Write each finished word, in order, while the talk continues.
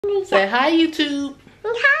Say hi, YouTube.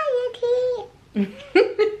 Hi,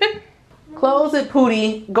 YouTube. Close it,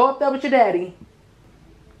 Pootie. Go up there with your daddy.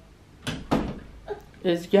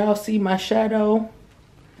 As y'all see my shadow,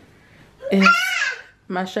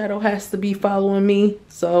 my shadow has to be following me,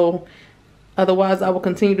 so otherwise I will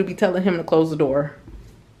continue to be telling him to close the door.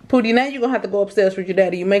 Pootie, now you're gonna have to go upstairs with your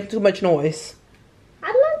daddy. You make too much noise.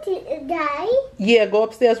 I'm not daddy. Yeah, go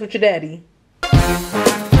upstairs with your daddy.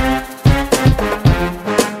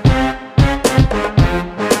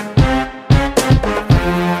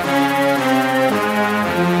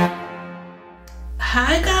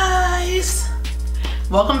 Hi guys,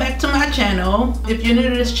 welcome back to my channel. If you're new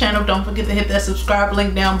to this channel, don't forget to hit that subscribe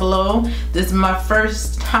link down below. This is my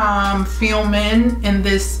first time filming in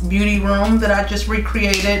this beauty room that I just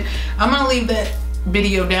recreated. I'm gonna leave that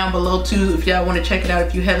video down below too if y'all want to check it out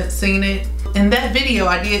if you haven't seen it. In that video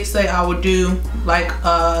I did say I would do like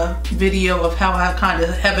a video of how I kind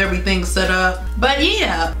of have everything set up. But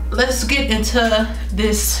yeah, let's get into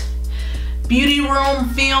this beauty room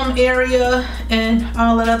film area and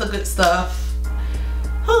all that other good stuff.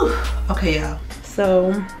 Whew. Okay, y'all.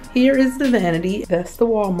 So here is the vanity. That's the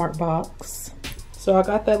Walmart box. So I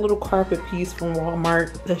got that little carpet piece from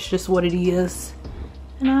Walmart. That's just what it is.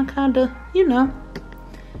 And I kind of, you know,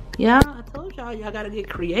 yeah, I told y'all gotta get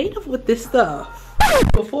creative with this stuff.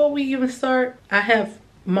 Before we even start, I have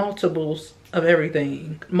multiples of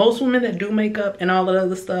everything. Most women that do makeup and all that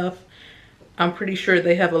other stuff, I'm pretty sure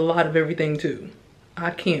they have a lot of everything too.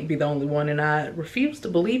 I can't be the only one, and I refuse to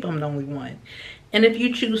believe I'm the only one. And if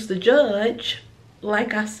you choose to judge,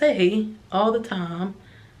 like I say all the time,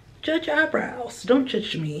 judge your eyebrows, don't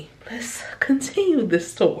judge me. Let's continue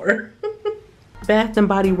this tour. Bath and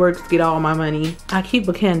Body Works get all my money. I keep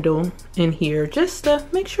a candle in here just to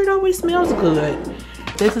make sure it always smells good.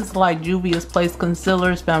 This is like Juvia's Place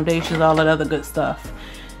concealers, foundations, all that other good stuff.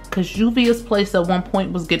 Because Juvia's Place at one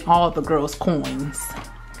point was getting all the girls' coins.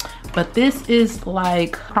 But this is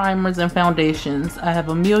like primers and foundations. I have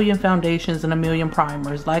a million foundations and a million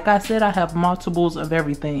primers. Like I said, I have multiples of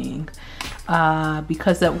everything.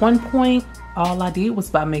 Because at one point, all I did was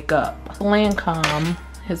buy makeup. Lancome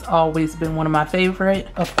has always been one of my favorite.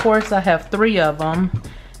 Of course, I have 3 of them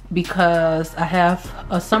because I have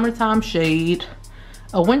a summertime shade,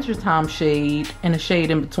 a wintertime shade, and a shade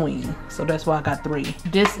in between. So that's why I got 3.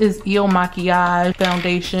 This is Il Makiage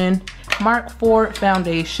foundation, Mark IV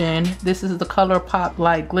foundation. This is the ColourPop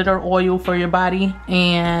like glitter oil for your body,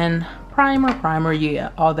 and primer,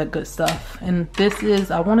 yeah, all that good stuff. And this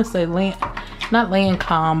is, I want to say not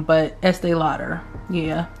Lancome, but Estee Lauder,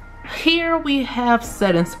 yeah. Here we have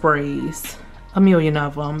setting sprays, a million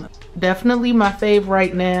of them. Definitely my fave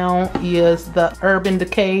right now is the Urban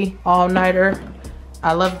Decay All Nighter.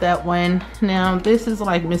 I love that one. Now this is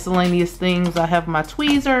like miscellaneous things. I have my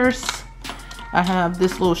tweezers. I have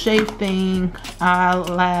this little shave thing,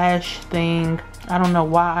 eyelash thing. I don't know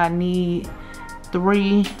why I need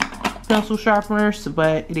 3 pencil sharpeners,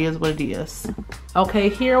 but it is what it is. Okay,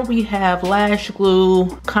 here we have lash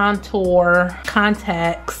glue, contour,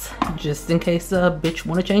 contacts, just in case a bitch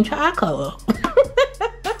want to change her eye color.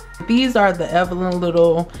 These are the Evelyn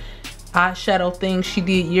little eyeshadow things she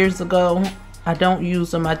did years ago. I don't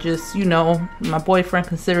use them. I just, you know, my boyfriend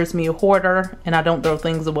considers me a hoarder and I don't throw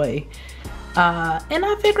things away. And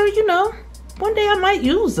I figure, you know, one day I might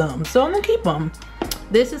use them, so I'm gonna keep them.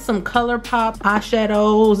 This is some ColourPop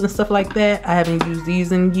eyeshadows and stuff like that. I haven't used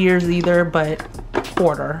these in years either, but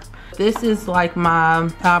hoarder. This is like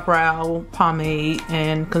my eyebrow pomade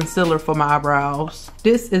and concealer for my eyebrows.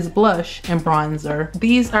 This is blush and bronzer.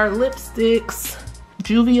 These are lipsticks,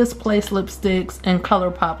 Juvia's Place lipsticks and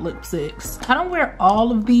ColourPop lipsticks. I don't wear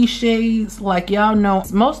all of these shades. Like y'all know,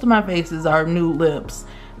 most of my faces are nude lips.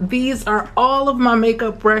 These are all of my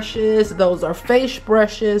makeup brushes. Those are face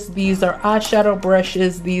brushes. These are eyeshadow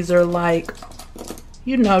brushes. These are like,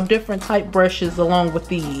 you know, different type brushes along with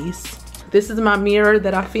these. This is my mirror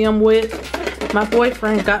that I film with. My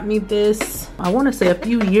boyfriend got me this, I want to say a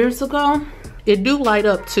few years ago. It do light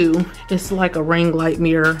up too. It's like a ring light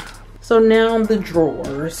mirror. So now the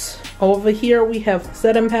drawers. Over here we have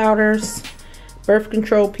setting powders, birth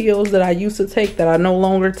control pills that I used to take that I no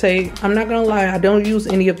longer take. I'm not gonna lie, I don't use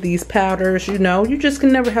any of these powders. You know, you just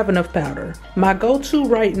can never have enough powder. My go-to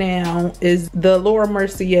right now is the Laura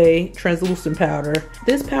Mercier translucent powder.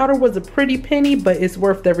 This powder was a pretty penny, but it's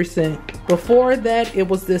worth every cent. Before that, it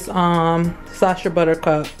was this Sacha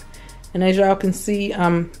Buttercup. And as y'all can see,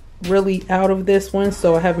 I'm really out of this one,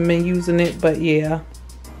 so I haven't been using it, but yeah.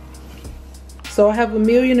 So I have a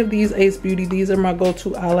million of these Ace Beauty. These are my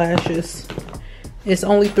go-to eyelashes. It's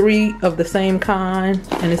only 3 of the same kind,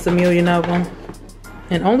 and it's a million of them.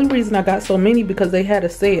 And only reason I got so many because they had a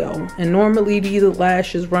sale. And normally these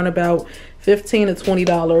lashes run about $15 to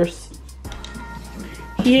 $20.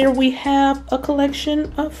 Here we have a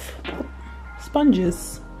collection of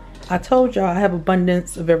sponges. I told y'all I have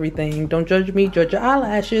abundance of everything. Don't judge me, judge your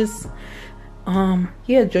eyelashes.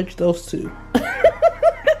 Yeah, judge those too.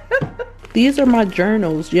 These are my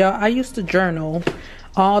journals. Yeah, I used to journal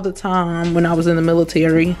all the time when I was in the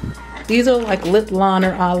military. These are like lip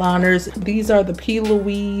liner, eyeliners. These are the P.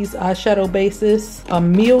 Louise eyeshadow bases. A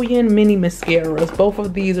million mini mascaras. Both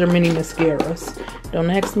of these are mini mascaras. Don't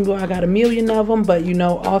ask me why I got a million of them, but you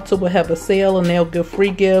know, Ulta will have a sale and they'll give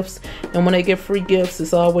free gifts. And when they give free gifts,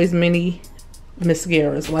 it's always mini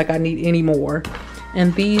mascaras, like I need any more.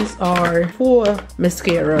 And these are 4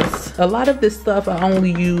 mascaras. A lot of this stuff I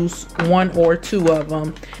only use 1 or 2 of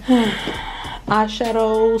them.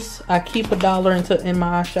 Eyeshadows, I keep $1 in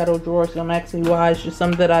my eyeshadow drawer, so don't ask me why. It's just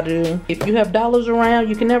something that I do. If you have dollars around,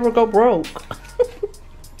 you can never go broke.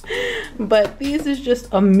 But these is just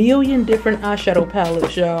a million different eyeshadow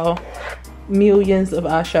palettes, y'all. Millions of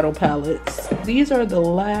eyeshadow palettes. These are the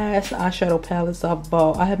last eyeshadow palettes I've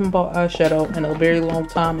bought. I haven't bought eyeshadow in a very long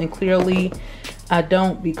time, and clearly I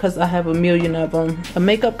don't, because I have a million of them. A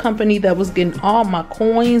makeup company that was getting all my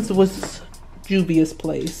coins was Juvia's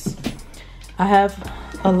Place. I have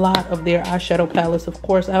a lot of their eyeshadow palettes. Of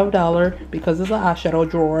course, I have $1 because it's an eyeshadow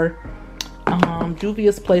drawer.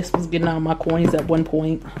 Juvia's Place was getting all my coins at one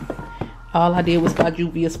point. All I did was buy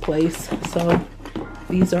Juvia's Place. So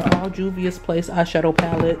these are all Juvia's Place eyeshadow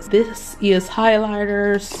palettes. This is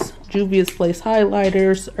highlighters, Juvia's Place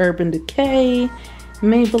highlighters, Urban Decay,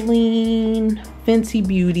 Maybelline, Fenty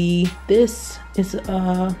Beauty. This is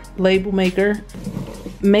a label maker.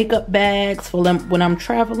 Makeup bags for them when I'm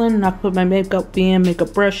traveling, and I put my makeup in,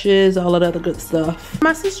 makeup brushes, all of that other good stuff.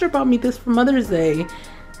 My sister bought me this for Mother's Day.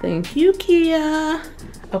 Thank you, Kia.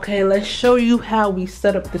 Okay, let's show you how we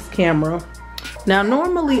set up this camera. Now,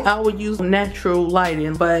 normally I would use natural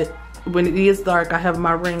lighting, but when it is dark, I have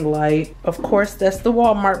my ring light. Of course, that's the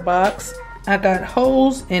Walmart box. I got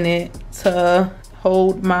holes in it to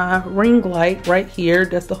hold my ring light right here.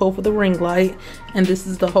 That's the hole for the ring light, and this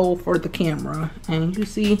is the hole for the camera. And you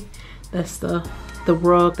see, that's the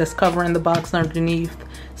rug that's covering the box underneath.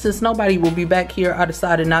 Since nobody will be back here, I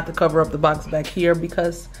decided not to cover up the box back here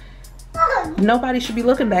because nobody should be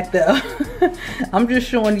looking back there. I'm just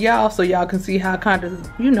showing y'all so y'all can see how kind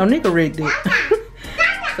of, you know, nigga rigged it.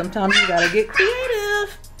 Sometimes you gotta get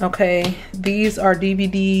creative. Okay, these are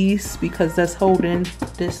DVDs because that's holding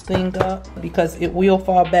this thing up, because it will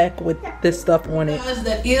fall back with this stuff on it. Guys,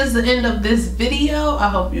 that is the end of this video. I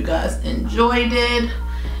hope you guys enjoyed it.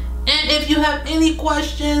 And if you have any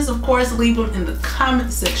questions, of course, leave them in the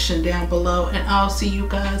comment section down below. And I'll see you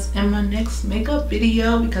guys in my next makeup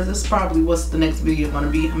video, because it's probably what's the next video gonna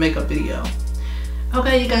be, a makeup video.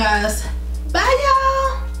 Okay, you guys. Bye,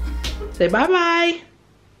 y'all. Say bye-bye.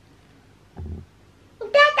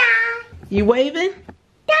 You waving?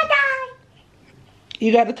 Ta-da!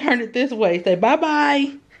 You got to turn it this way. Say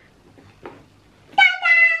bye-bye.